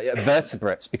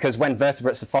 vertebrates, because when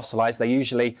vertebrates are fossilized, they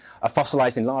usually are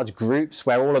fossilized in large groups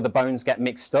where all of the bones get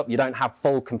mixed up. You don't have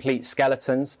full, complete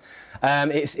skeletons.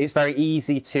 It's very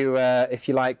easy to, if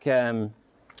you like,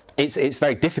 it's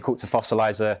very difficult to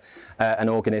fossilize an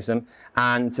organism,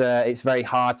 and it's very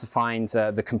hard to find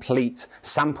the complete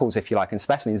samples, if you like, and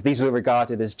specimens. These were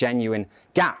regarded as genuine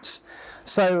gaps.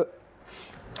 So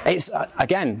it's,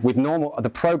 again, with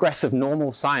the progress of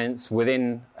normal science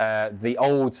within the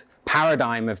old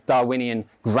paradigm of Darwinian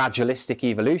gradualistic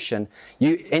evolution,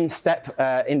 you instep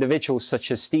individuals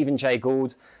such as Stephen Jay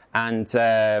Gould and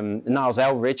Niles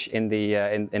Eldredge in the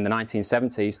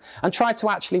 1970s, and tried to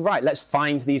actually, let's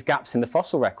find these gaps in the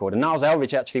fossil record. And Niles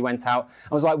Eldredge actually went out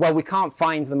and was like, well, we can't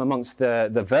find them amongst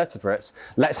the vertebrates.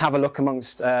 Let's have a look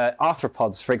amongst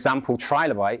arthropods, for example,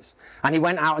 trilobites. And he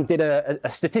went out and did a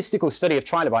statistical study of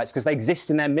trilobites, because they exist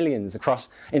in their millions across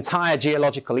entire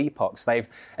geological epochs. They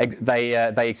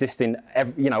exist in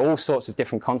all sorts of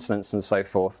different continents and so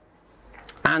forth.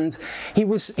 And he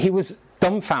was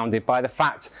dumbfounded by the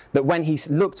fact that when he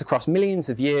looked across millions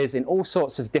of years in all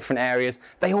sorts of different areas,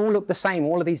 they all looked the same.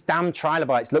 All of these damn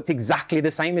trilobites looked exactly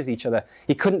the same as each other.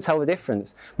 He couldn't tell the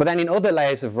difference. But then in other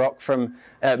layers of rock from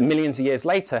millions of years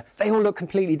later, they all look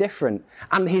completely different.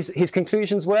 And his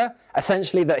conclusions were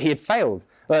essentially that he had failed.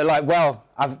 Like, well,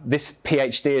 this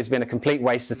PhD has been a complete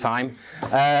waste of time.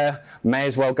 May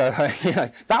as well go home.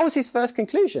 That was his first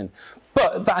conclusion.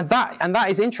 But that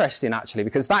is interesting, actually,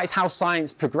 because that is how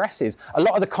science progresses. A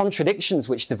lot of the contradictions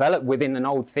which develop within an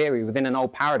old theory, within an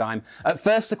old paradigm, at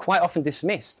first are quite often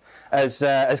dismissed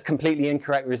as completely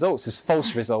incorrect results, as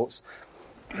false results,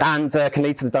 and can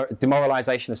lead to the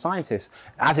demoralization of scientists.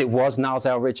 As it was, Niles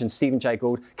Eldredge and Stephen Jay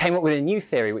Gould came up with a new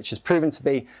theory, which has proven to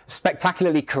be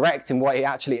spectacularly correct in what it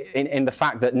actually, in the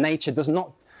fact that nature does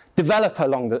not develop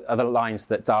along the other lines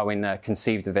that Darwin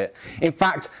conceived of it. In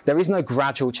fact, there is no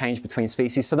gradual change between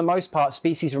species. For the most part,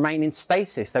 species remain in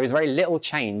stasis. There is very little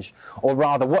change, or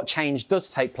rather what change does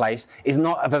take place is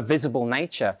not of a visible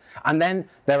nature. And then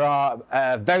there are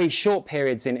very short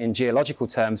periods in geological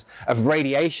terms of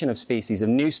radiation of species, of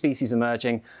new species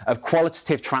emerging, of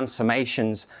qualitative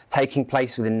transformations taking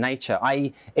place within nature,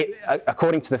 i.e.,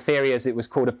 according to the theory as it was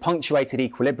called, of punctuated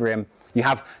equilibrium. You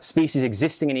have species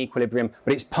existing in equilibrium,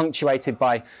 but it's punctuated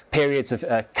by periods of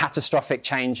catastrophic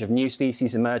change, of new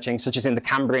species emerging, such as in the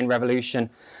Cambrian Revolution,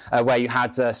 where you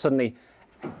had suddenly,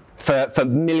 for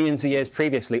millions of years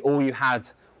previously, all you had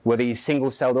were these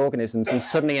single-celled organisms, and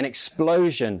suddenly an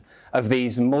explosion of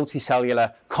these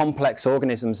multicellular, complex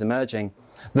organisms emerging.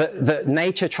 That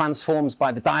nature transforms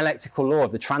by the dialectical law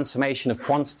of the transformation of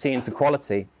quantity into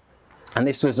quality. And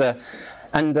this was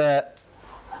and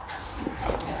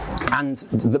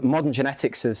the modern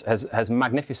genetics has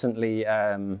magnificently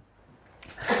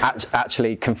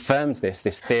actually confirmed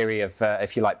this theory of,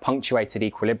 if you like, punctuated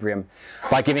equilibrium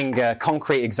by giving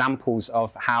concrete examples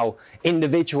of how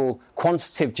individual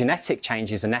quantitative genetic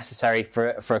changes are necessary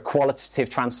for a qualitative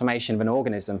transformation of an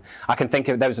organism. I can think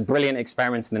of, there was a brilliant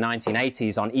experiment in the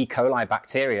 1980s on E. coli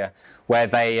bacteria where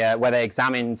they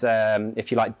examined,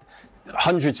 if you like,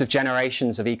 hundreds of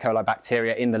generations of E. coli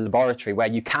bacteria in the laboratory, where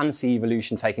you can see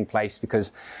evolution taking place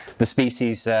because the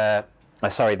species,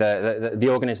 the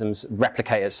organisms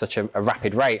replicate at such a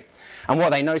rapid rate. And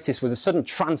what they noticed was a sudden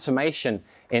transformation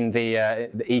in the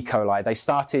E. coli. They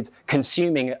started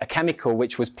consuming a chemical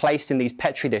which was placed in these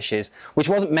Petri dishes, which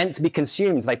wasn't meant to be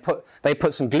consumed. They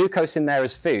put some glucose in there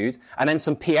as food, and then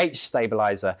some pH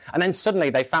stabilizer. And then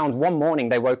suddenly they found one morning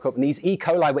they woke up and these E.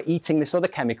 coli were eating this other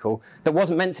chemical that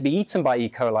wasn't meant to be eaten by E.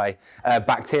 coli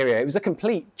bacteria. It was a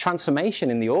complete transformation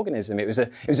in the organism. It was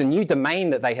a new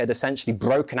domain that they had essentially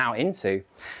broken out into.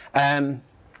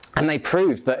 And they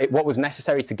proved that what was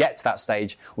necessary to get to that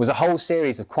stage was a whole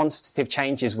series of quantitative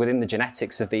changes within the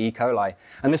genetics of the E. coli.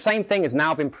 And the same thing has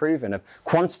now been proven, of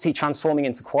quantity transforming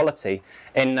into quality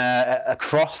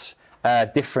across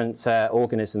different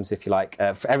organisms, if you like,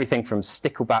 for everything from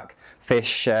stickleback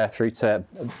fish through to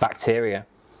bacteria.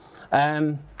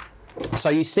 So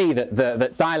you see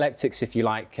that dialectics, if you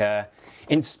like,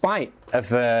 in spite of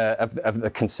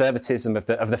the conservatism of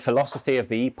the philosophy of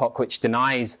the epoch, which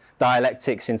denies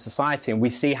dialectics in society, and we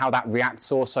see how that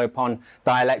reacts also upon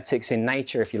dialectics in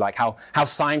nature, if you like, how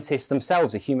scientists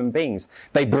themselves are human beings.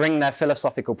 They bring their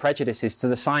philosophical prejudices to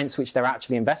the science which they're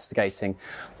actually investigating.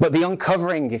 But the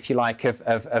uncovering, if you like,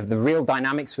 of the real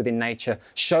dynamics within nature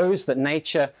shows that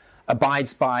nature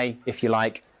abides by, if you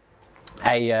like,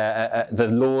 the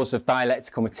laws of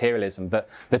dialectical materialism, that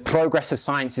the progress of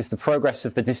science is the progress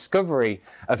of the discovery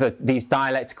of these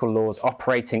dialectical laws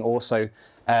operating also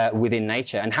within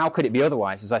nature. And how could it be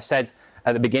otherwise? As I said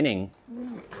at the beginning,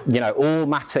 all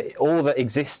matter, all that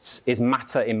exists is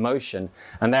matter in motion,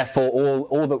 and therefore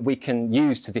all that we can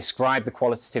use to describe the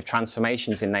qualitative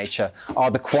transformations in nature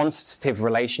are the quantitative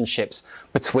relationships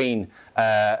between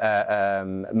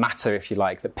matter, if you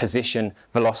like, the position,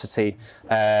 velocity,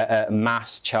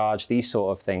 mass, charge, these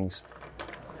sort of things.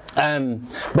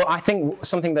 But I think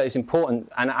something that is important,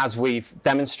 and as we've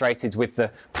demonstrated with the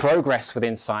progress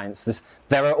within science,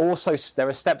 there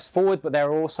are steps forward, but there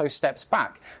are also steps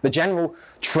back. The general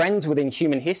trend within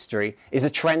human history is a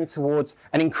trend towards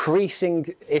an increasing,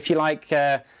 if you like,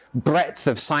 breadth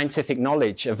of scientific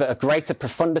knowledge, of a greater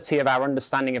profundity of our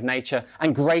understanding of nature,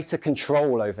 and greater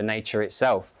control over nature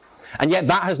itself. And yet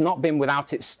that has not been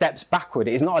without its steps backward.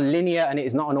 It is not a linear and it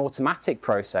is not an automatic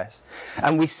process.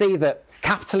 And we see that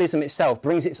capitalism itself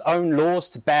brings its own laws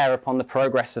to bear upon the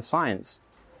progress of science.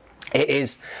 It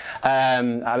is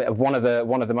one of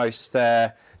the most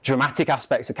dramatic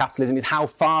aspects of capitalism is how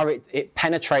far it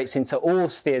penetrates into all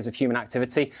spheres of human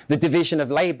activity. The division of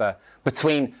labour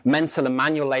between mental and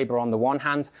manual labour on the one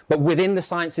hand, but within the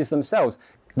sciences themselves,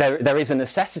 there is a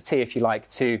necessity, if you like,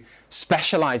 to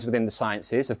specialise within the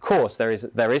sciences. Of course, there is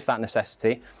that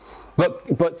necessity. But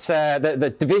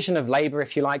the division of labour,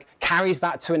 if you like, carries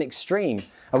that to an extreme.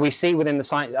 And we see within the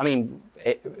science, I mean,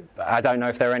 I don't know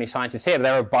if there are any scientists here, but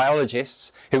there are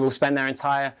biologists who will spend their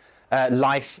entire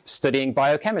life studying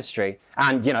biochemistry,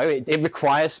 and it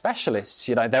requires specialists.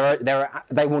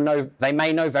 They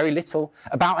may know very little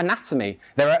about anatomy.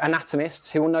 There are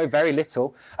anatomists who will know very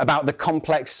little about the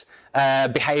complex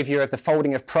behaviour of the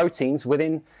folding of proteins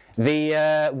within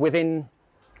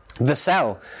the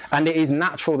cell. And it is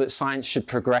natural that science should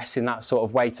progress in that sort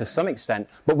of way to some extent.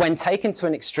 But when taken to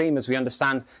an extreme, as we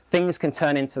understand, things can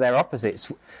turn into their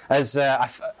opposites. As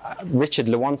Richard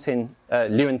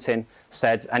Lewontin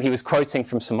said, and he was quoting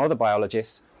from some other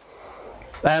biologists,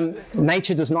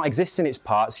 nature does not exist in its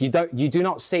parts. You do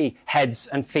not see heads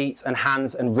and feet and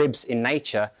hands and ribs in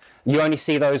nature. You only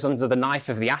see those under the knife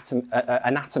of the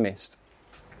anatomist.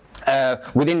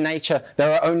 Within nature,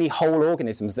 there are only whole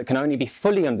organisms that can only be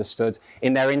fully understood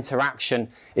in their interaction,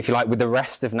 if you like, with the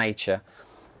rest of nature.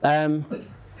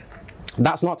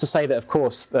 That's not to say that, of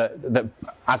course, that,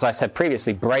 as I said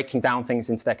previously, breaking down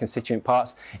things into their constituent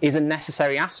parts is a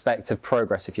necessary aspect of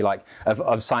progress, if you like,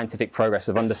 of scientific progress,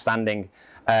 of understanding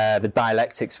the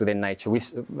dialectics within nature.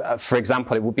 For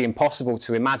example, it would be impossible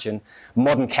to imagine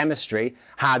modern chemistry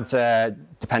had,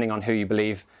 depending on who you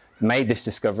believe, made this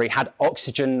discovery, had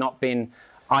oxygen not been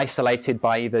isolated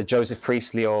by either Joseph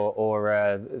Priestley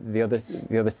or the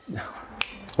other,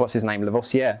 what's his name,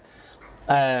 Lavoisier.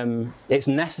 It's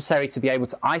necessary to be able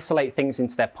to isolate things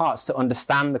into their parts to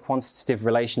understand the quantitative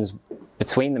relations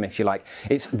between them, if you like.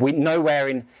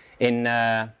 Nowhere in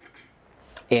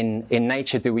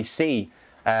nature do we see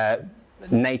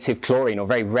native chlorine, or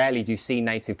very rarely do you see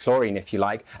native chlorine, if you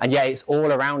like, and yet it's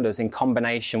all around us in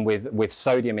combination with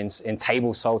sodium in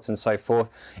table salt and so forth.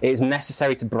 It is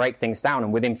necessary to break things down,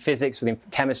 and within physics, within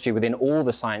chemistry, within all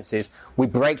the sciences, we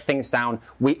break things down,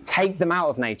 we take them out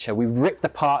of nature, we rip the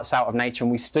parts out of nature,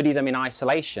 and we study them in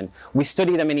isolation, we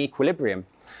study them in equilibrium.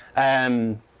 Let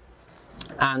me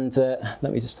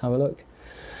just have a look.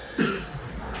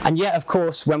 And yet, of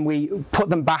course, when we put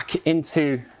them back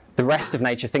into the rest of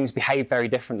nature, things behave very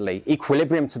differently.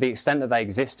 Equilibrium, to the extent that they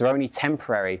exist, are only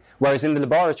temporary, whereas in the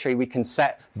laboratory we can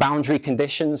set boundary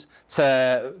conditions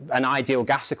to an ideal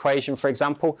gas equation, for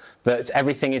example, that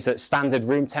everything is at standard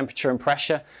room temperature and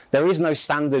pressure. There is no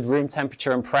standard room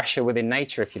temperature and pressure within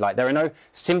nature, if you like. There are no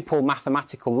simple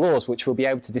mathematical laws which will be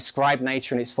able to describe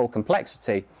nature in its full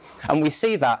complexity. And we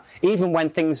see that even when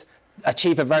things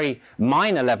achieve a very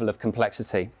minor level of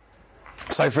complexity.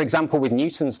 So, for example, with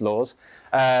Newton's laws,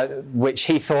 which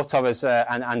he thought of as,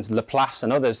 and Laplace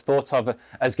and others thought of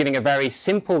as giving a very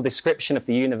simple description of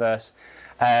the universe,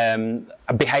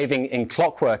 behaving in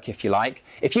clockwork, if you like.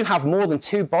 If you have more than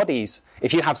two bodies,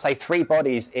 if you have, say, three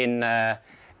bodies in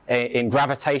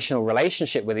gravitational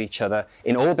relationship with each other,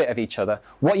 in orbit of each other,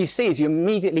 what you see is you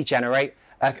immediately generate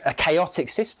a chaotic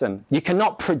system. You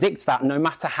cannot predict that no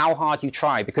matter how hard you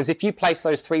try, because if you place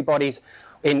those three bodies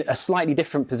in a slightly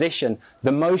different position,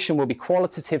 the motion will be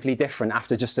qualitatively different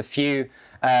after just a few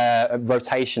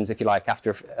rotations, if you like,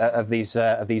 of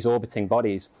these orbiting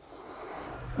bodies.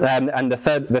 And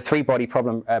the three-body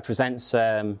problem presents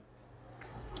one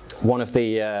of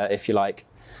the, if you like,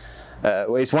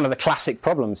 it's one of the classic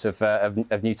problems of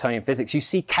Newtonian physics. You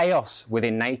see chaos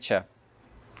within nature,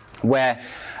 where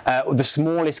the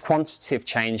smallest quantitative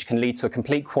change can lead to a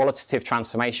complete qualitative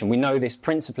transformation. We know this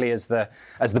principally as the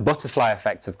butterfly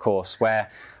effect, of course, where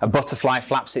a butterfly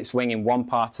flaps its wing in one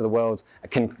part of the world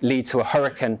can lead to a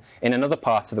hurricane in another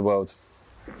part of the world.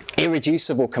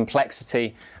 Irreducible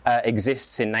complexity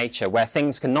exists in nature, where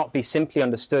things cannot be simply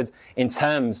understood in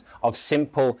terms of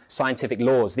simple scientific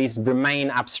laws. These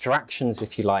remain abstractions,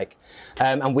 if you like.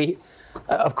 And we,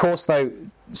 of course, though,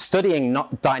 studying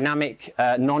dynamic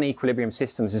non-equilibrium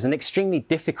systems is an extremely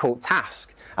difficult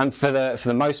task, and for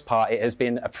the most part it has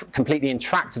been completely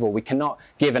intractable. We cannot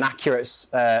give an accurate,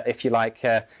 if you like,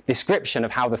 description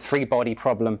of how the three-body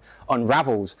problem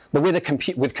unravels. But with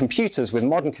computers, with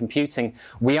modern computing,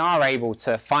 we are able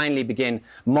to finally begin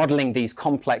modelling these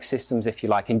complex systems, if you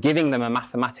like, and giving them a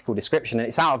mathematical description. And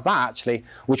it's out of that, actually,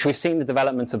 which we've seen the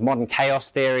development of modern chaos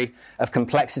theory, of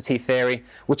complexity theory,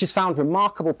 which has found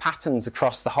remarkable patterns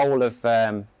across the whole of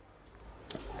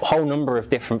whole number of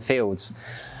different fields.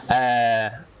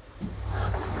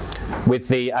 with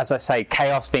the, as I say,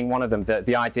 chaos being one of them,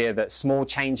 the idea that small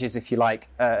changes, if you like,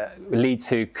 lead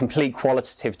to complete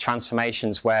qualitative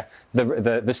transformations where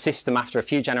the system after a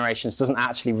few generations doesn't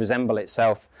actually resemble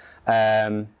itself.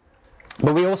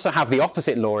 But we also have the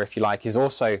opposite law, if you like, is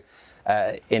also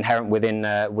inherent within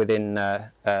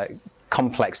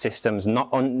complex systems,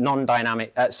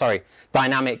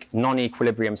 dynamic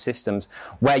non-equilibrium systems,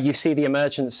 where you see the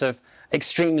emergence of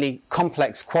extremely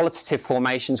complex qualitative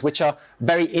formations which are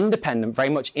very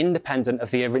much independent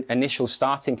of the initial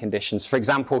starting conditions. For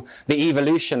example, the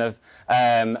evolution of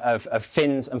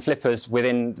fins and flippers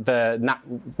within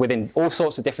all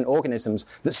sorts of different organisms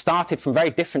that started from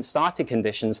very different starting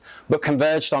conditions but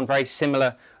converged on very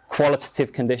similar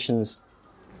qualitative conditions.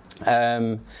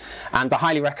 And I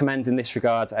highly recommend in this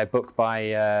regard a book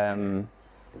by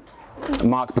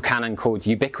Mark Buchanan called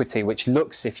Ubiquity, which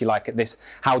looks, if you like, at this,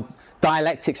 how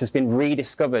dialectics has been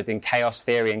rediscovered in chaos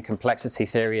theory and complexity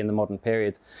theory in the modern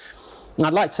period. And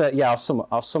I'd like to,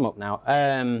 I'll sum up now.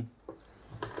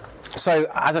 So,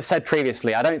 as I said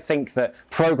previously, I don't think that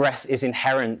progress is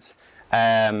inherent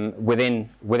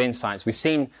within science. We've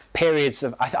seen periods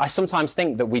of, I sometimes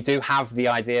think that we do have the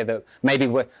idea that maybe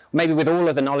with all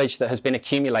of the knowledge that has been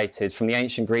accumulated from the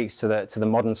ancient Greeks to the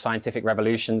modern scientific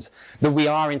revolutions, that we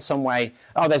are in some way,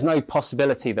 there's no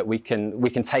possibility that we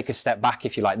can take a step back,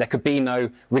 if you like. There could be no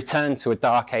return to a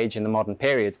dark age in the modern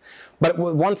period. But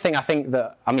one thing I think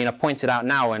that, I've pointed out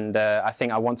now, and I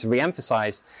think I want to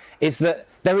re-emphasize, is that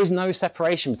there is no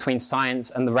separation between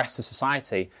science and the rest of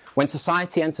society. When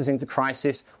society enters into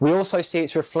crisis, we also see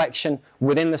its reflection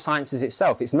within the sciences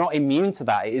itself. It's not immune to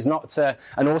that. It is not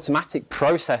an automatic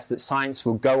process that science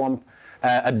will go on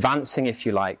advancing, if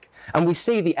you like. And we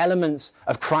see the elements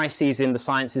of crises in the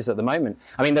sciences at the moment.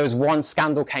 There was one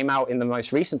scandal came out in the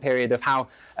most recent period of how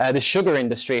the sugar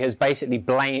industry has basically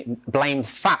blamed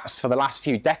fats for the last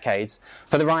few decades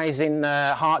for the rise in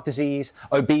heart disease,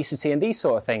 obesity, and these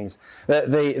sort of things.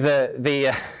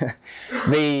 The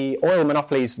oil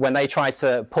monopolies, when they try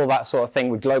to pull that sort of thing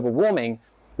with global warming,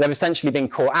 they've essentially been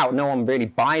caught out. No one really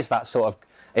buys that sort of,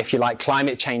 if you like,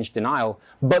 climate change denial.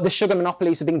 But the sugar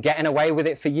monopolies have been getting away with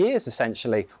it for years,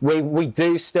 essentially. We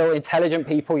do still, intelligent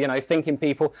people, thinking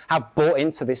people, have bought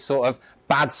into this sort of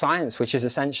bad science, which has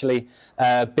essentially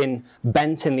been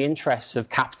bent in the interests of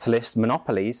capitalist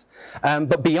monopolies.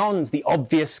 But beyond the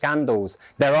obvious scandals,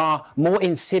 there are more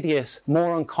insidious,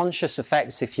 more unconscious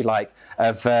effects, if you like,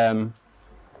 of the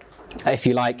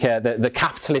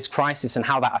capitalist crisis and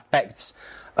how that affects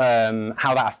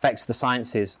the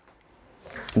sciences.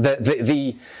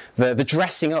 The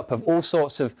dressing up of all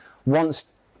sorts of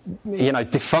once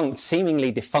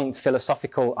seemingly defunct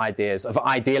philosophical ideas, of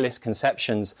idealist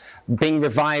conceptions being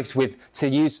revived with,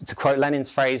 to quote Lenin's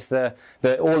phrase,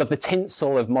 all of the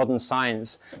tinsel of modern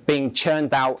science being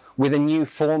churned out with a new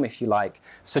form, if you like,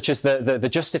 such as the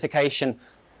justification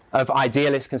of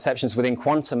idealist conceptions within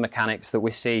quantum mechanics that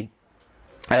we see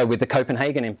with the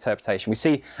Copenhagen interpretation. We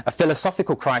see a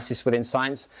philosophical crisis within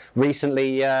science.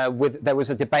 Recently, there was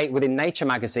a debate within Nature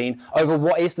magazine over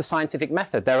what is the scientific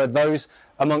method. There are those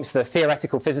amongst the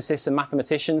theoretical physicists and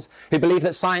mathematicians who believe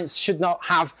that science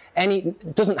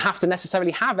doesn't have to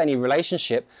necessarily have any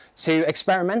relationship to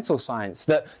experimental science,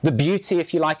 that the beauty,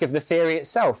 if you like, of the theory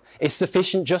itself is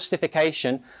sufficient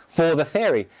justification for the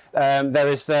theory. There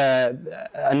is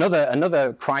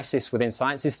another crisis within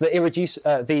science, is the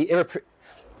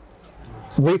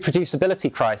reproducibility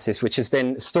crisis, which has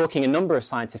been stalking a number of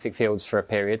scientific fields for a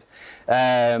period.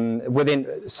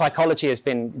 Within psychology has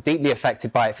been deeply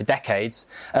affected by it for decades.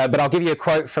 But I'll give you a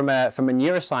quote from a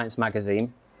neuroscience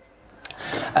magazine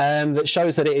that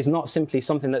shows that it is not simply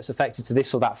something that's affected to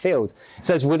this or that field. It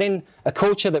says, within a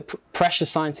culture that pressures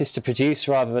scientists to produce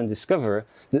rather than discover,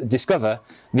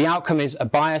 the outcome is a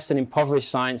biased and impoverished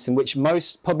science in which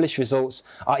most published results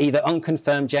are either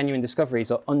unconfirmed genuine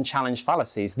discoveries or unchallenged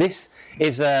fallacies. This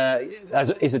is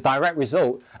a direct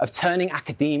result of turning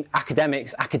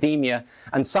academics, academia,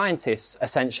 and scientists,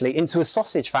 essentially, into a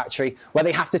sausage factory where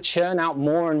they have to churn out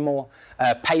more and more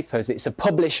papers. It's a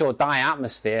publish or die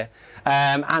atmosphere.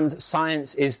 And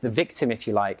science is the victim, if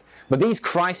you like. But these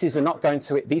crises are not going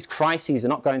to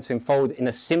unfold in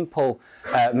a simple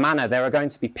manner. There are going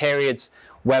to be periods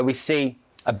where we see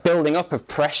a building up of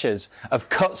pressures, of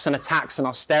cuts and attacks and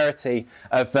austerity,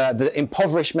 of the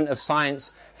impoverishment of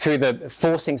science through the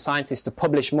forcing scientists to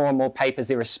publish more and more papers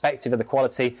irrespective of the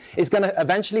quality, is going to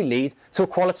eventually lead to a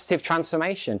qualitative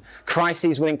transformation.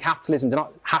 Crises within capitalism do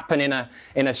not happen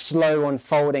in a slow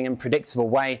unfolding and predictable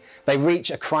way. They reach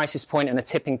a crisis point and a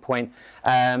tipping point.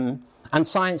 And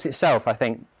science itself, I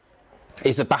think,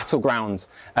 is a battleground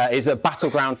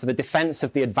for the defence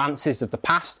of the advances of the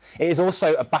past. It is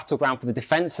also a battleground for the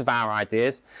defence of our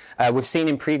ideas. We've seen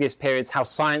in previous periods how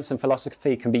science and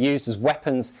philosophy can be used as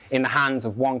weapons in the hands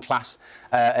of one class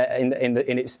in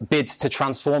its bids to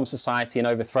transform society and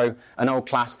overthrow an old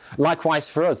class. Likewise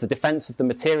for us, the defence of the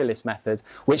materialist method,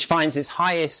 which finds its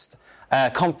highest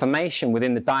confirmation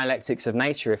within the dialectics of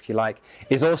nature, if you like,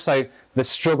 is also the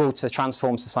struggle to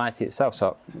transform society itself.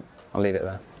 So I'll leave it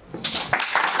there.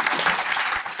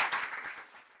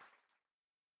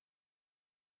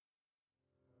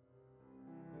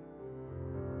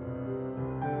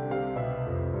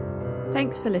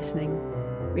 Thanks for listening.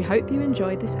 We hope you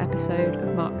enjoyed this episode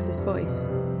of Marxist Voice.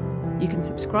 You can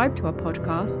subscribe to our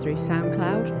podcast through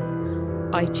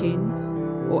SoundCloud, iTunes,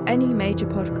 or any major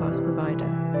podcast provider,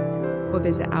 or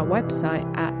visit our website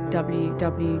at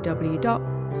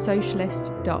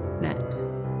www.socialist.net.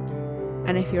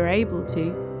 And if you're able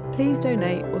to, please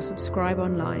donate or subscribe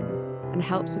online and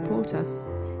help support us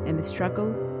in the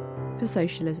struggle for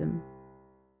socialism.